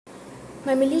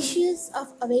My militias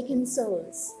of awakened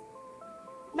souls.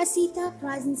 My Sita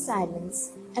cries in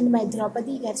silence, and my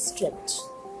Draupadi gets stripped.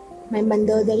 My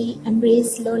Mandodari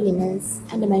embraces loneliness,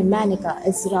 and my Manika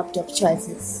is robbed of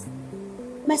choices.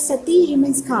 My Sati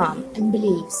remains calm and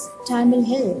believes time will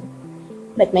heal,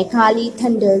 but my Kali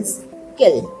thunders,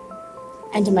 kill,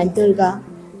 and my Durga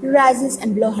rises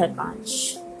and blow her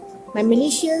conch. My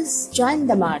militias join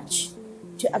the march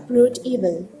to uproot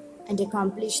evil and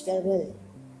accomplish their will.